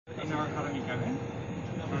our economy cabin.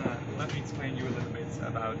 Let me explain you a little bit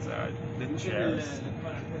about the chairs.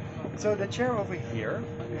 So the chair over here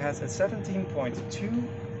has a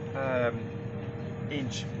 17.2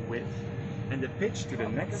 inch width, and the pitch to the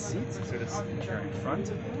next seat, so the chair in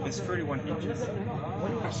front, is 31 inches.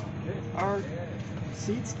 Our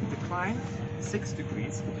seats decline 6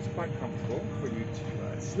 degrees, which is quite comfortable for you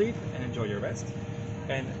to sleep and enjoy your rest.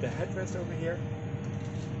 And the headrest over here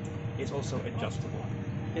is also adjustable.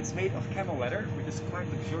 It's made of camel leather, which is quite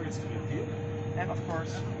luxurious to the feel, and of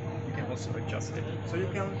course you can also adjust it. So you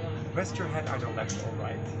can rest your head either left or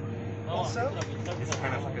right. Also, it's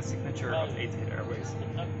kind of like a signature of Etihad Airways.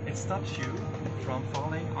 It stops you from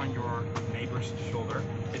falling on your neighbor's shoulder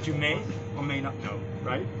that you may or may not know,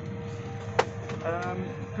 right?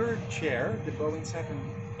 Per chair, the Boeing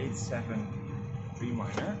 787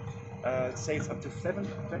 Dreamliner saves up to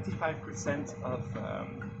 25% of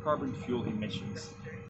carbon fuel emissions.